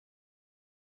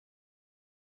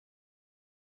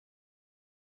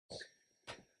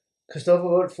Christoffer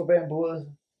Wolf for bag om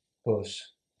Buret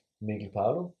hos Mikkel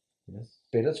Parlo, Yes,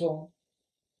 Bellator,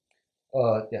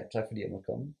 og ja, tak fordi jeg måtte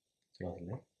komme. det var så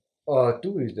lidt. Og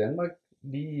du er i Danmark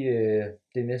lige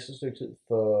det næste stykke tid,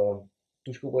 for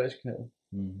du skal opereres i knæet.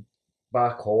 Mm.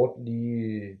 Bare kort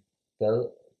lige,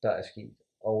 hvad der er sket,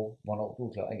 og hvornår du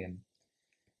er klar igen.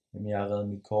 Jamen, jeg har reddet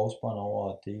mit korsbånd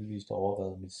over og delvist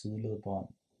overredet mit sideledbånd,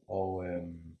 og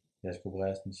jeg skal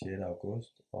opereres den 6.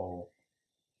 august, og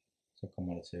så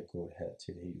kommer det til at gå et halvt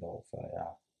til et helt år, før jeg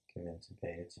kan vende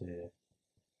tilbage til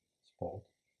sport,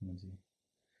 kan man sige.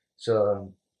 Så,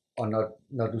 og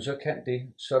når du så kan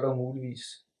det, så er der muligvis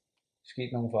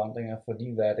sket nogle forandringer for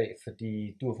din hverdag,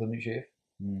 fordi du har fået ny chef.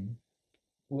 Mm.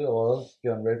 Udover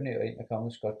Bjørn Rebney og en, der kommer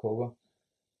Scott Coker.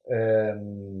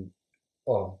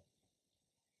 Og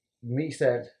mest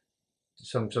af alt,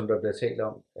 som der bliver talt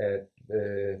om, at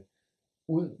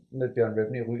ud med Bjørn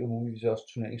Rebney ryger muligvis også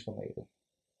turneringsformatet.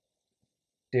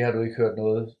 Det har du ikke hørt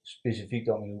noget specifikt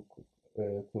om endnu,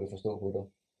 kunne jeg forstå på dig.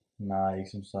 Nej, ikke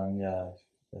som sådan. Jeg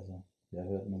har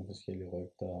hørt nogle forskellige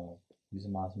rygter, lige så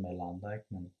meget som alle andre, ikke?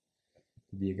 Men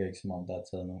det virker ikke som om, der er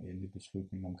taget nogen endelig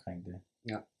beslutning omkring det.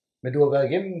 Ja. Men du har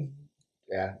været igennem,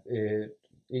 ja,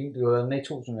 du har været med i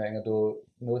 2 turneringer, du har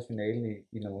nået finalen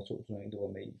i nummer 2 turnering, du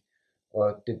var med i.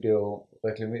 Og det blev jo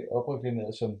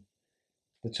opreklameret som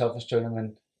the toughest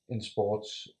tournament in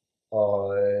sports.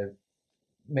 Og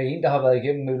med en, der har været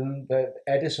igennem møllen, hvad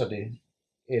er det så det?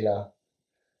 Eller?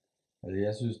 Altså,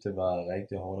 jeg synes, det var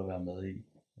rigtig hårdt at være med i,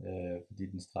 fordi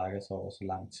den strækker sig over så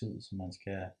lang tid, så man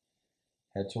skal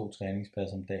have 2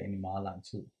 træningspas om dagen i meget lang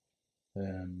tid.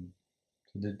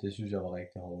 Så det synes jeg var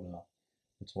rigtig hårdt, og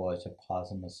jeg tror også, jeg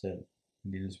pressede mig selv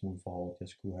en lille smule for hårdt. Jeg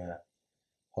skulle have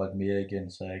holdt mere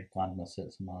igen, så jeg ikke brændte mig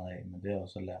selv så meget af, men det har jeg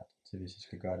også lært til, hvis jeg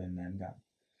skal gøre det en anden gang.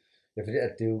 Ja, fordi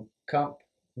at det er jo kamp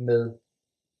med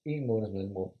 1 måneds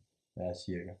mellemrum. Ja,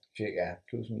 cirka. Ja,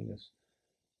 plus minus.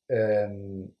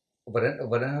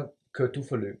 Hvordan har kørt du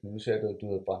forløbene? Nu ser du, at du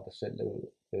havde brændt dig selv derud.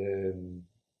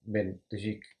 Men det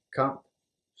siger, kamp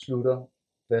slutter.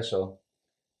 Hvad så?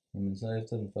 Jamen så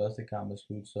efter den første kamp er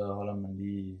slut, så holder man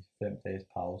lige 5 dages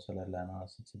pause eller et eller andet, og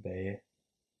så tilbage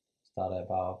starter jeg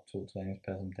bare op 2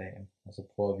 træningspas om dagen, og så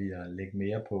prøver vi at lægge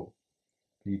mere på,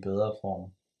 blive i bedre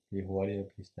form, blive hurtigere,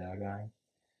 blive stærkere, ikke?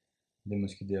 Det er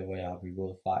måske der, hvor jeg har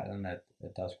begået fejlen, at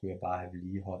der skulle jeg bare have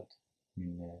vedligeholdt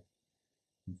min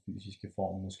fysiske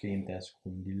form, måske endda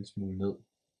skrue en lille smule ned,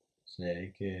 så jeg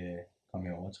ikke kom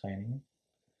i overtræning, ikke?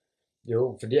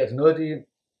 Jo, fordi altså noget af det,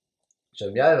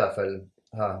 som jeg i hvert fald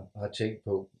har tænkt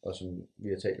på, og som vi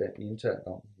har talt internt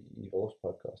om i vores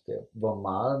podcast, det er, hvor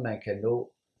meget man kan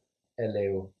nå at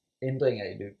lave ændringer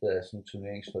i løbet af sådan et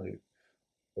turneringsforløb,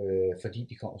 fordi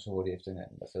de kommer så hurtigt efter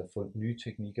hinanden. Altså få nye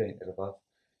teknikker ind, eller bare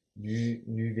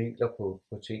nye vinkler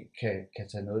på ting, kan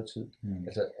tage noget tid. Mm.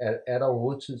 Altså er der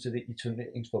overhovedet tid til det i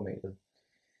turneringsformatet?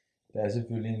 Der er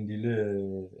selvfølgelig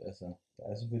der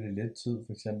er selvfølgelig lidt tid.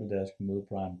 For eksempel da jeg skulle møde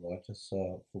Brian Rogers,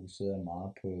 så fokuserede jeg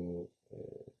meget på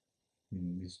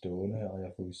mit stående, og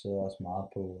jeg fokuserede også meget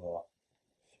på at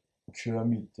køre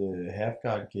mit half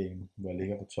guard game, hvor jeg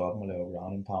ligger på toppen og laver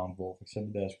ground and pound, hvor for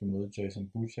eksempel da jeg skulle møde Jason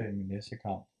Butcher i min næste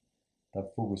kamp, der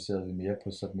fokuserede vi mere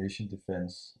på submission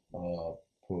defense, og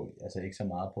på, altså ikke så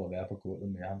meget på at være på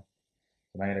gulvet med ham.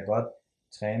 Så man kan da godt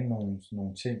træne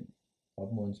nogle ting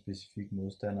op mod en specifik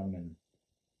modstander, men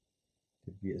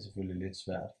det bliver selvfølgelig lidt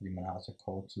svært, fordi man har så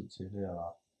kort tid til det,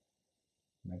 og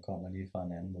man kommer lige fra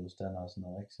en anden modstander og sådan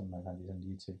noget, ikke? Som man har ligesom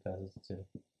lige tilpasset sig til.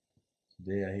 Så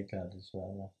det er helt klart lidt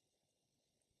svært, ja.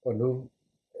 Og nu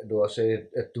du også sagde,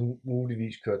 at du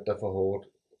muligvis kørte dig for hårdt.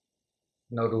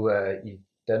 Når du er i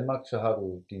Danmark, så har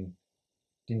du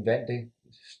din vante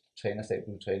trænerstab,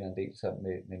 du træner en del sammen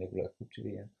med Nikolaj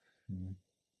Kuptivian. Mm.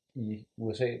 I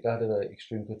USA, der har det været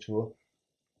Extreme Couture,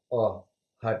 og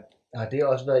har det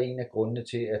også været en af grundene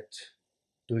til, at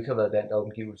du ikke har været vant af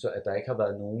omgivelser, at der ikke har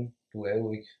været nogen, du er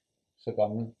jo ikke så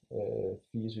gammel,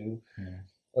 24,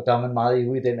 og der er man meget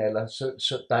ivrig i den alder,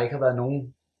 så der ikke har været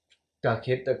nogen, der har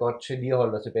kendt dig godt til lige at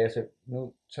holde dig tilbage og sige,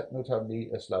 nu tager vi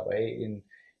lige og slapper af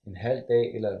en halv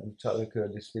dag, eller nu tager vi og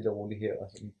kører lidt stille og roligt her.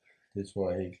 Og sådan. Det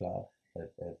tror jeg helt klart, at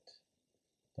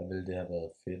der ville det have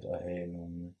været fedt at have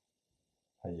nogen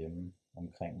herhjemme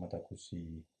omkring mig, der kunne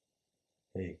sige,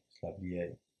 hey, slap lige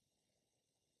af.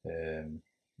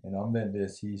 Men omvendt vil jeg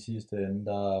sige, i sidste ende,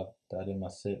 der er det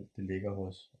mig selv, det ligger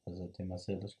hos. Altså det er mig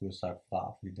selv, der skulle have sagt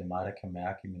fra, fordi det er mig, der kan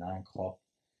mærke i min egen krop,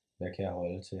 hvad kan jeg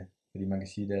holde til. Fordi man kan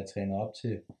sige, da jeg træner op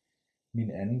til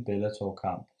min anden Bellator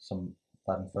kamp, som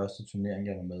var den første turnering,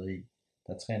 jeg var med i,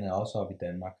 der trænede jeg også op i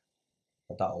Danmark.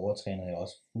 Og der overtrænede jeg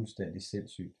også fuldstændig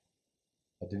sindssygt.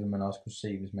 Og det vil man også kunne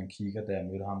se, hvis man kigger, da jeg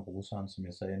mødte ham Roseren, som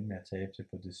jeg så endte med at tabe til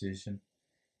på decision.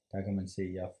 Der kan man se,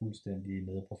 at jeg er fuldstændig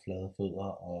nede på flade fødder,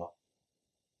 og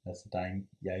altså,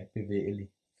 jeg er ikke bevægelig,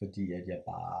 fordi at jeg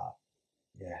bare,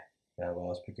 ja, jeg var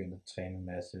også begyndt at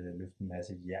træne løfte en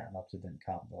masse jern op til den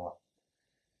kamp, og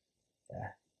ja,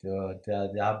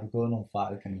 jeg har begået nogle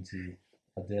fejl, kan man sige,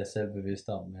 og det er jeg selv bevidst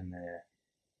om, men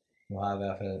nu har jeg i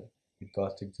hvert fald et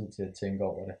godt stykke tid til at tænke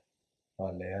over det,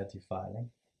 og lære af de fejl,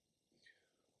 ikke?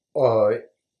 Og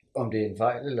om det er en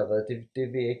fejl eller hvad,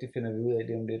 det ved jeg ikke, det finder vi ud af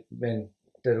det om lidt. Men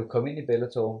da du kom ind i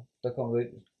Bellator, der kom du ind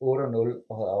 8-0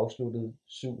 og havde afsluttet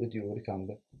 7 af de 8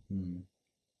 kampe. Mm.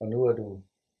 Og nu er du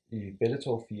i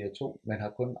Bellator 4-2, men har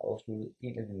kun afsluttet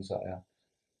en af dine sejre.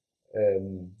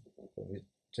 Og vi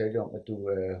talte om, at du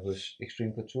er hos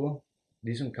Extreme Couture,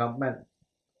 ligesom kampmand.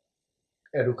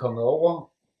 Er du kommet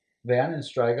over værende en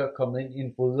striker, kommet ind i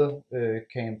en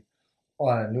brydercamp, og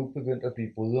er nu begyndt at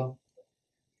blive bryder?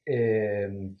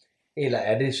 Eller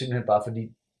er det simpelthen bare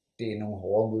fordi, det er nogle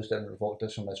hårde modstandere, du får, der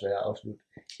som er svære at afslutte?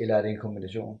 Eller er det en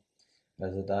kombination?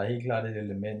 Altså, der er helt klart et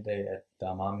element af, at der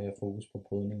er meget mere fokus på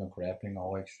brydning og grappling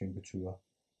over Extreme Couture.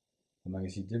 Og man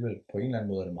kan sige, det er vel på en eller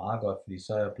anden måde er det meget godt, fordi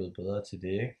så er jeg blevet bedre til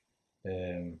det, ikke?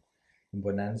 Men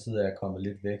på den anden side er jeg kommet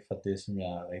lidt væk fra det, som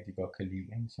jeg rigtig godt kan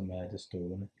lide, ikke? Som er det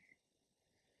stående.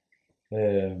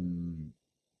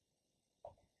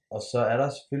 Og så er der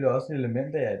selvfølgelig også et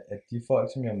element af, at de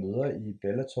folk, som jeg møder i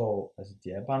Bellator, altså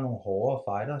de er bare nogle hårdere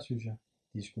fighter, synes jeg.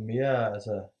 De er sgu mere,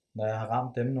 altså når jeg har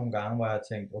ramt dem nogle gange, hvor jeg har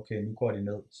tænkt, okay, nu går de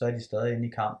ned, så er de stadig inde i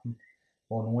kampen.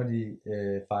 Hvor nogle af de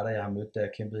fighter, jeg har mødt, der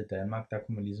jeg kæmpede i Danmark, der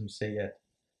kunne man ligesom se, at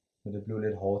når det blev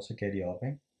lidt hårdt, så gav de op,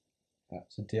 ikke? Ja.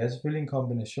 Så det er selvfølgelig en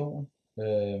kombination.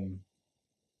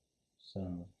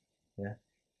 Så ja.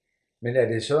 Men er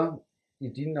det så i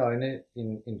dine øjne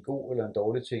en god eller en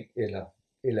dårlig ting, eller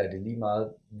er det lige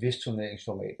meget, hvis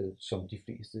turneringsformatet, som de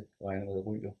fleste regner med,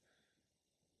 ryger?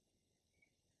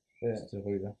 Hvis det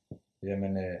ryger.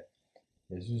 Jamen,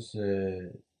 jeg synes,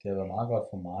 det har været meget godt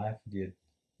for mig, fordi at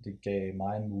det gav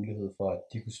mig en mulighed for, at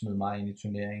de kunne smide mig ind i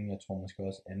turneringen. Jeg tror måske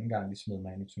også anden gang, de smed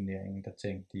mig ind i turneringen, der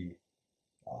tænkte de,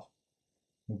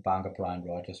 nu banker Brian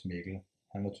Rogers Mikkel.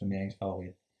 Han var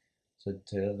turneringsfavorit. Så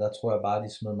der tror jeg bare, de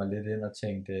smed mig lidt ind og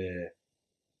tænkte,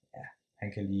 ja,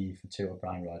 han kan lige fortæve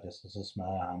Brian Rogers, og så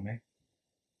smadrer jeg ham, ikke?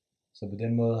 Så på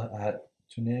den måde har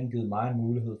turneringen givet mig en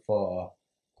mulighed for at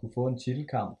kunne få en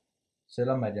titelkamp,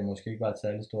 selvom at jeg måske ikke var et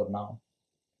særligt stort navn.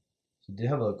 Så det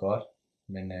har været godt,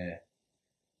 men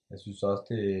jeg synes også,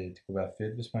 det kunne være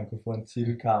fedt, hvis man kunne få en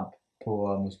titelkamp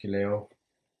på at måske lave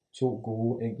 2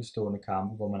 gode enkeltstående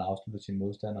kampe, hvor man afslutter sine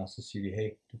modstandere, og så siger de,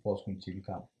 hey, du får sgu en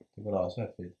titelkamp. Det kunne da også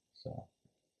være fedt. Så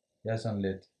jeg er sådan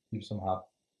lidt hip som hap.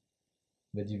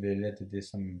 Hvad de vælger, det er det,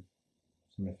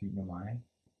 som er fint med mig, ikke?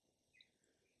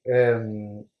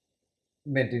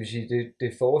 Men det vil sige,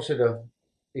 det fortsætter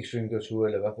Extreme Couture,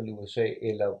 eller i hvert fald USA,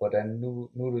 eller hvordan, nu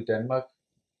er du i Danmark,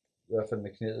 i hvert fald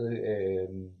med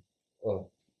knæet,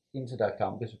 og indtil der er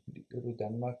kampe, så bliver du i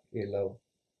Danmark, eller?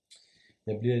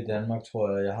 Jeg bliver i Danmark, tror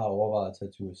jeg. Jeg har overvejet at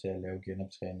tage til USA og lave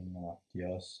genoptræning, og de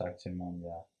har også sagt til mig, om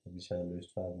hvis jeg havde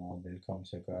lyst, var jeg meget velkommen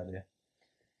til at gøre det.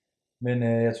 Men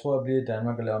jeg tror, jeg bliver i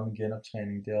Danmark og laver min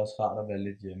genoptræning. Det er også rart at være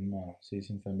lidt hjemme og se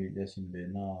sin familie og sine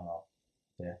venner, og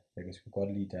ja, jeg kan sgu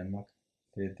godt lide Danmark.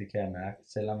 Det kan jeg mærke.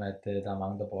 Selvom at der er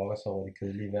mange, der brokker sig over det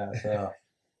kedelige vejr,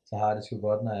 så har jeg det sgu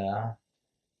godt, når jeg er her.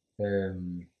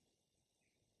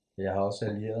 Jeg har også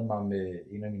allieret mig med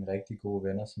en af mine rigtig gode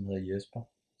venner, som hedder Jesper,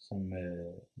 som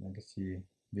man kan sige,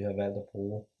 vi har valgt at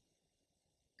bruge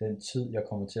den tid, jeg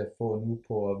kommer til at få nu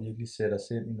på at virkelig sætte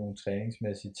os ind i nogle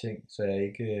træningsmæssige ting, så jeg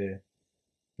ikke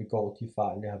begår de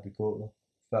fejl, jeg har begået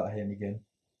førhen igen.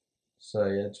 Så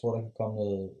jeg tror, der kan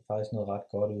komme faktisk noget ret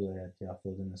godt ud af, at jeg har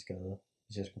fået den her skade,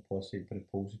 hvis jeg skulle prøve at se på det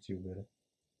positive ved det.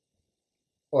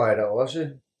 Og er der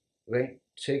også rent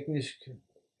teknisk,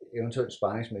 eventuelt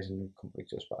sparringsmæssigt, nu kommer ikke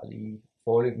til at spare lige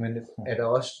forløb, men er der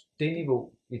også det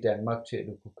niveau i Danmark til, at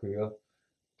du kunne køre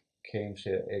camps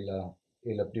her,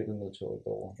 eller bliver du nødt til at rykke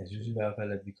over? Jeg synes i hvert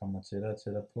fald, at vi kommer tættere og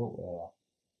tættere på, og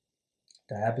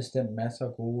der er bestemt masser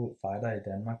af gode fighter i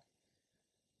Danmark.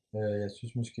 Jeg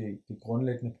synes måske, det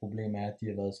grundlæggende problem er, at de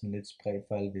har været sådan lidt spredt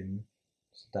for alle vinde.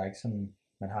 Så der er ikke sådan,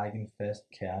 man har ikke en fast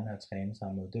kerne at træne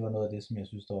sammen med. Det var noget af det, som jeg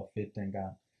synes, der var fedt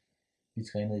dengang vi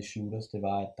trænede i shooters. Det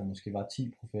var, at der måske var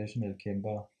 10 professionelle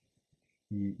kæmpere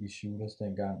i shooters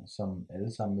dengang, som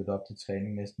alle sammen mødte op til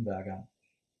træning næsten hver gang.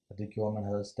 Og det gjorde, at man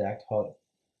havde et stærkt hold,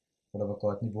 hvor der var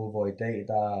godt niveau, hvor i dag,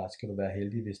 der skal du være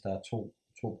heldig, hvis der er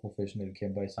to professionelle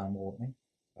kæmpere i samme rum, ikke?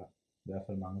 Ja. I hvert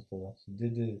fald mange steder. Så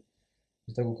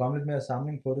hvis der kunne komme lidt mere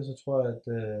samling på det, så tror jeg,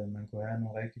 at man kunne have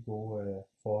nogle rigtig gode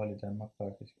forhold i Danmark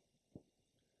faktisk.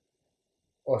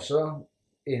 Og så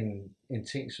en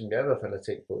ting, som jeg i hvert fald har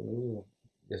tænkt på nu,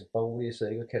 jeg bare roligt, jeg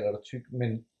sidder ikke og kalder dig tyk,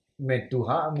 men du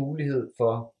har mulighed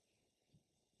for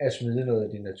at smide noget af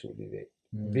din naturlige vægt,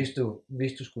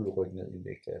 hvis du skulle rykke ned i en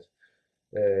vægtklasse.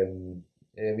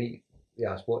 Jeg ved, jeg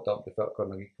har spurgt dig om det før, godt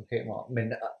nok ikke på kamera,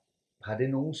 men har det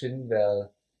nogensinde været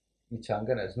i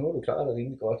tankerne? Altså nu har du klaret dig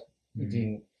rimelig godt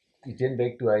i den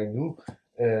vægt, du er i nu.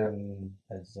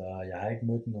 Altså, jeg har ikke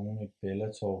mødt nogen i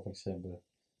Bellator for eksempel.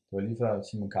 Det var lige før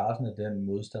Simon Carlsen er den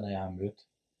modstander, jeg har mødt,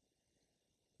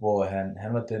 hvor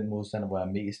han var den modstander, hvor jeg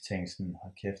mest tænkte sådan,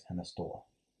 hold kæft, han er stor.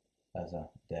 Altså,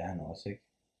 det er han også, ikke?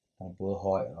 Han er både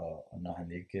høj, og når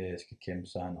han ikke skal kæmpe,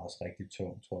 så er han også rigtig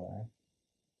tung, tror jeg, ikke?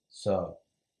 Så,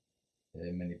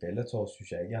 men i Bellator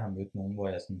synes jeg ikke, jeg har mødt nogen, hvor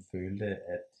jeg sådan følte,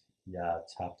 at jeg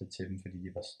tabte til dem, fordi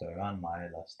de var større end mig,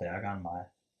 eller stærkere end mig.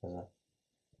 Altså,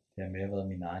 det har mere været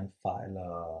min egen fejl,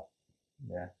 og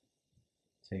ja,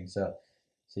 ting. Så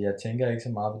jeg tænker ikke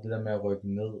så meget på det der med at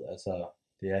rykke ned. Altså,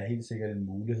 det er helt sikkert en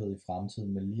mulighed i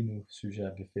fremtiden, men lige nu synes jeg,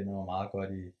 at jeg befinder mig meget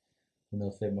godt i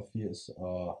 185,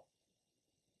 og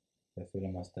jeg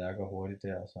føler mig stærk og hurtigt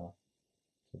der, så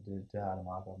det har jeg det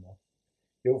meget godt med.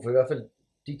 Jo, for i hvert fald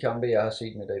de kampe, jeg har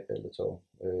set med dig i Bellator,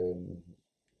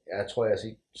 jeg tror, jeg har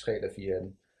set 3 eller 4 af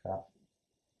dem. Ja.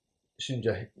 Synes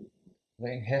jeg,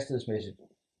 rent hastighedsmæssigt,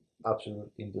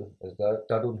 absolut intet. Altså,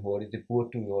 der er du den hurtige, det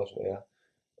burde du jo også være.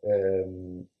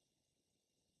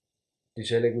 Det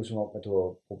ser ikke ud som om, at du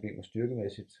har problemer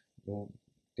styrkemæssigt. Nu,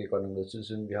 det er godt nok noget tid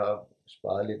siden, vi har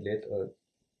sparet lidt let, og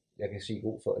jeg kan sige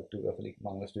god for, at du i hvert fald ikke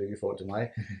mangler styrke i forhold til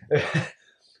mig.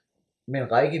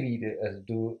 Men rækkevidde, altså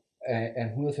du er en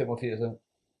 185,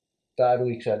 der er du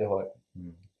ikke særlig høj.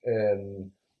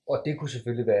 Og det kunne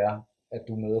selvfølgelig være, at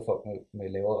du møder folk med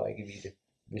lavere rækkevidde,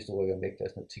 hvis du rykker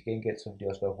vægtklassen. Til gengæld så vil de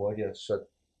også være hurtigere, så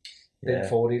den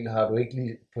fordel har du ikke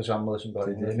lige på samme måde, som du har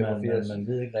i 185. Man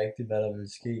ved ikke rigtigt, hvad der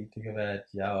vil ske. Det kan være, at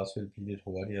jeg også vil blive lidt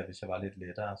hurtigere. Hvis jeg var lidt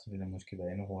lettere, så ville jeg måske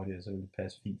være endnu hurtigere, så ville det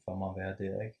passe fint for mig at være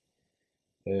der, ikke?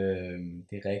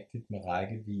 Det er rigtigt med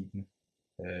rækkevidden,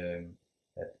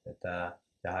 at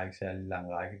jeg har ikke særlig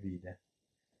lang rækkevidde.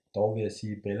 Dog vil jeg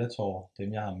sige, at Bellator,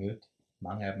 dem jeg har mødt,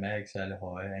 mange af dem er ikke særlig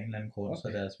høje. Af en eller anden grund, så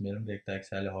deres mellemvægt er ikke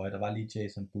særlig høje. Der var lige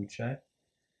Jason Butcher,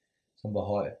 som var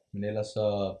høj, men ellers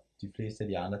så de fleste af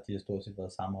de andre, de har stort set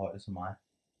været samme højde som mig.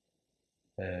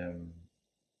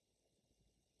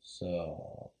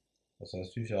 Og så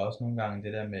synes jeg også nogle gange,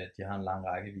 det der med, at de har en lang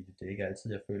rækkevidde, det er ikke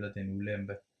altid, jeg føler, det er en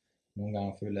ulempe. Nogle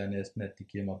gange føler jeg næsten, at de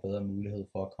giver mig bedre mulighed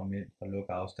for at komme ind og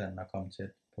lukke afstanden og komme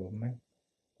tæt på dem, ikke?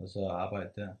 Og så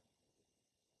arbejde der.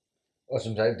 Og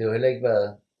som sagt, det har heller ikke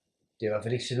været, det har i hvert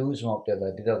fald ikke set ud som om, det har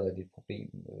været det, der har været dit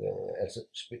problem. Altså,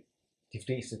 de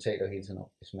fleste taler hele tiden om,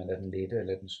 hvis man er den lette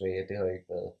eller den svage, det har ikke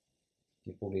været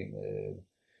dit problem.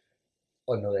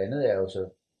 Og noget andet er jo så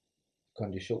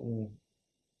konditionen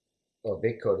og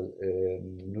vægtkottet.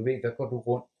 Nu ved jeg, hvad går du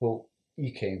rundt på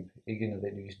i camp? Ikke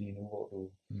nødvendigvis lige nu, hvor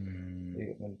du...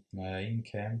 Ikke, men... Når jeg er i en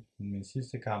camp, min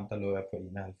sidste kamp, der lå jeg på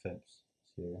 91,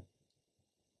 cirka.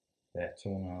 Ja,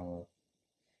 200...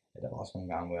 Ja, der var også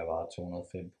nogle gange, hvor jeg var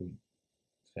 205 pund,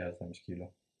 93 kilo.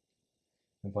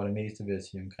 Men for det meste vil jeg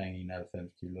sige omkring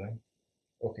 91 kilo, ikke?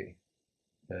 Okay.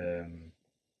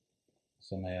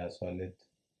 Så når jeg er så lidt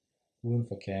uden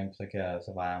for camp,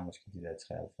 så vejer jeg måske de der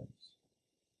 93.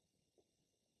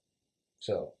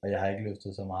 Og jeg har ikke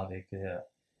løftet så meget vægt det her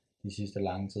de sidste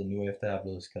lange tid. Nu efter jeg er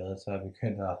blevet skadet, så har jeg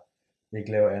begyndt at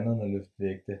ikke lave andet end at løfte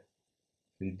vægte.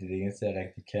 Fordi det er det eneste, jeg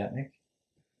rigtig kan, ikke?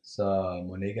 Så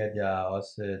må ikke, at jeg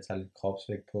også tager lidt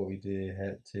kropsvægt på i det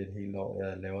halvt til et helt år,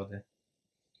 jeg laver det.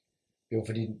 Jo,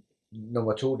 fordi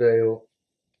nummer 2, det er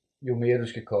jo mere du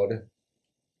skal cutte,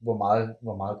 hvor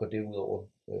meget går det ud over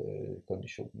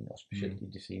konditionen, og specielt i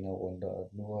de senere runder.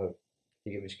 Nu har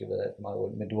ikke, at vi skal være alt for meget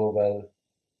rundt, men du har jo været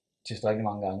tilstrækkeligt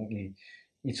mange gange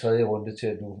i tredje runde til,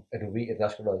 at du ved, at der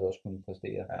skal du altså også kunne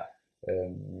præstere. Ja.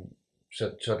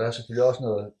 Så der er selvfølgelig også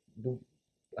noget,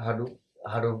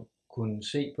 har du kunnet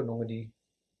se på nogle af de,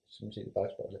 som siger det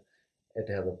bagspejlet, at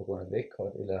det har været på grund af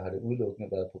vægtkot, eller har det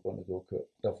udelukkende været på grund af, at du har kørt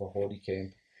der for hårdt i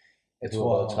camp? Jeg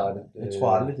tror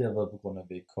aldrig, det har været på grund af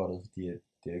vægtkottet, fordi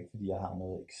det er ikke fordi, jeg har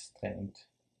noget ekstremt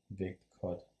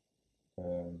vægtkot.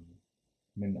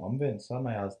 Men omvendt, så når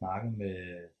jeg har snakket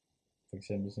med for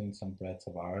eksempel sådan som Brad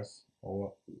Tavares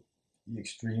over i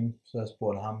Extreme, så har jeg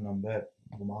spurgt ham om,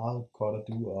 hvor meget cutter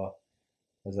du, og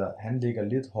altså, han ligger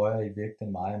lidt højere i vægt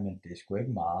end mig, men det er sgu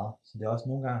ikke meget. Så det er også,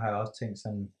 nogle gange har jeg også tænkt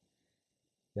sådan,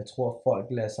 jeg tror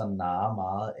folk lader sig narre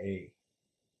meget af,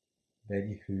 hvad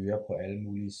de hører på alle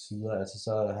mulige sider. Altså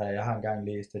så har jeg engang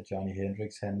læst, at Johnny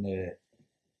Hendricks,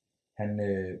 han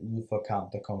ude for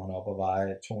kamp, der kom han op og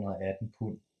veje 218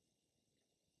 pund.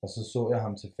 Og så jeg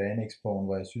ham til Fan-Expoen,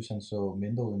 hvor jeg synes, han så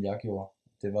mindre ud, end jeg gjorde.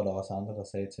 Det var der også andre, der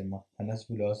sagde til mig. Han er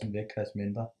selvfølgelig også en vægtklasse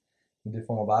mindre. Men det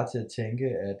får mig bare til at tænke,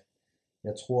 at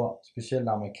jeg tror, specielt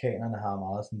amerikanerne har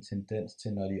meget sådan en tendens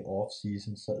til, når de er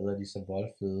off-season, så æder de så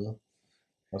voldfede.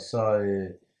 Og så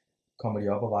kommer de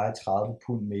op og vejer 30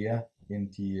 pund mere,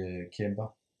 end de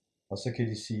kæmper. Og så kan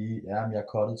de sige, ja, jeg har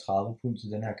cuttet 30 pund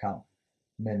til den her kamp.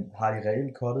 Men har de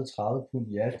reelt cuttet 30 pund?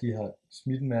 Ja, de har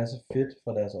smidt en masse fedt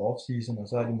fra deres off-season, og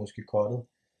så har de måske cuttet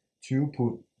 20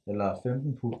 pund eller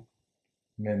 15 pund.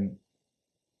 Men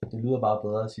det lyder bare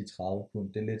bedre at sige 30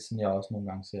 pund. Det er lidt sådan, jeg også nogle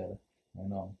gange ser det.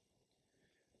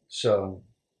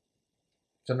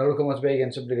 Så når du kommer tilbage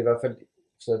igen, så bliver det i hvert fald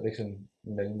stadigvæk sådan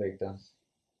en mellemvægter.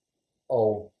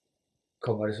 Og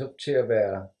kommer det så til at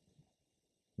være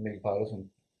Mikkel Parlo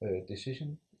som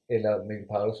decision, eller Mikkel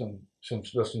Parlo som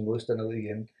slår sin modstander ud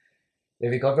igen?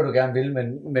 Jeg ved godt, hvad du gerne vil,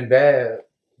 men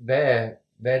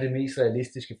hvad er det mest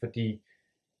realistiske? Fordi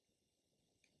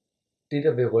det,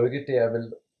 der vil rykke, det er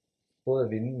vel både at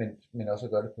vinde, men også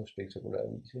at gøre det på spektakulær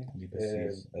vis. Lige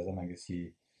præcis. Altså man kan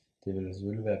sige, det vil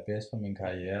selvfølgelig være bedst for min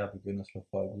karriere at begynde at slå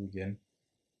folk ud igen.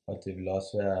 Og det vil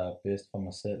også være bedst for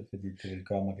mig selv, fordi det vil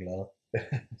gøre mig glad.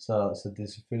 så det er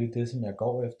selvfølgelig det, som jeg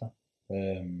går efter.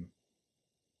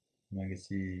 Man kan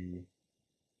sige,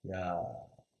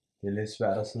 det er lidt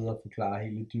svært at sidde og forklare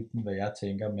helt i dybden, hvad jeg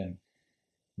tænker,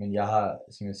 men jeg har,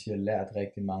 som jeg siger, lært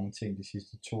rigtig mange ting de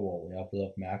sidste 2 år. Jeg er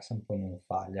blevet opmærksom på nogle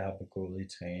fejl, jeg har begået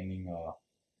i træning, og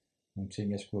nogle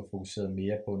ting, jeg skulle have fokuseret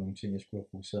mere på, nogle ting, jeg skulle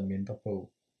have fokuseret mindre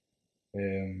på.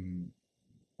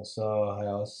 Og så har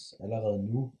jeg også allerede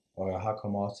nu, og jeg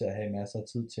kommer også til at have masser af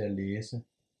tid til at læse,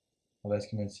 og hvad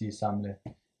skal man sige, samle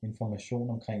information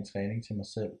omkring træning til mig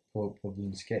selv på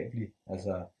videnskabelig.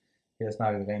 Altså her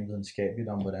snakker vi rent videnskabeligt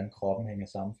om, hvordan kroppen hænger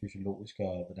sammen fysiologisk,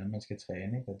 og hvordan man skal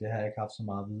træne, ikke? Og det har jeg ikke haft så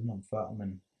meget viden om før,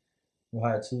 men nu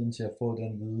har jeg tiden til at få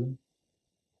den viden,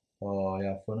 og jeg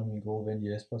har fundet min gode ven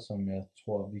Jesper, som jeg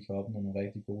tror, vi kan opnå nogle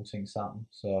rigtig gode ting sammen.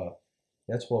 Så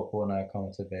jeg tror på, at når jeg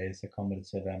kommer tilbage, så kommer det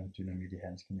til at være med dynamit i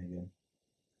handskerne igen.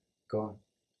 Godt.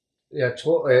 Jeg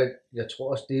tror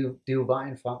også, det er jo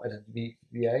vejen frem, altså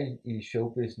vi er i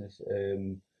showbusiness,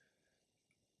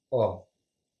 og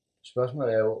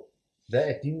spørgsmålet er jo,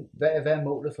 hvad er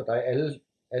målet for dig?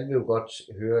 Alle vil jo godt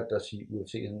høre dig sige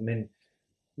UFC,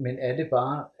 men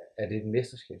er det et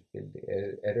mesterskabsbælte?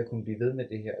 Er det at kunne blive ved med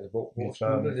det her? Altså, hvor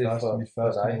slutter det for dig? Mit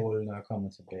første mål, når jeg kommer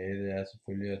tilbage, det er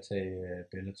selvfølgelig at tage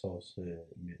Bellators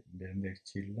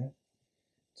mellemvægtstitel, ikke?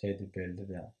 Tage det bælte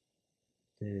der.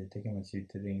 Det kan man sige,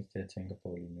 det er det eneste, jeg tænker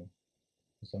på lige nu.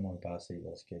 Og så må vi bare se,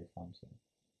 hvad der sker i fremtiden.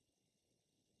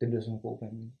 Det bliver sådan en god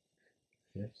plan.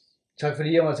 Yes. Tak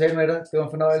fordi jeg måtte tale med dig. Det var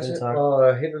en fornøjelse.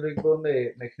 Og held og lykke både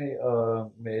med knæ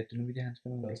og med dynamit i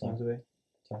handskerne, når du kommer tilbage.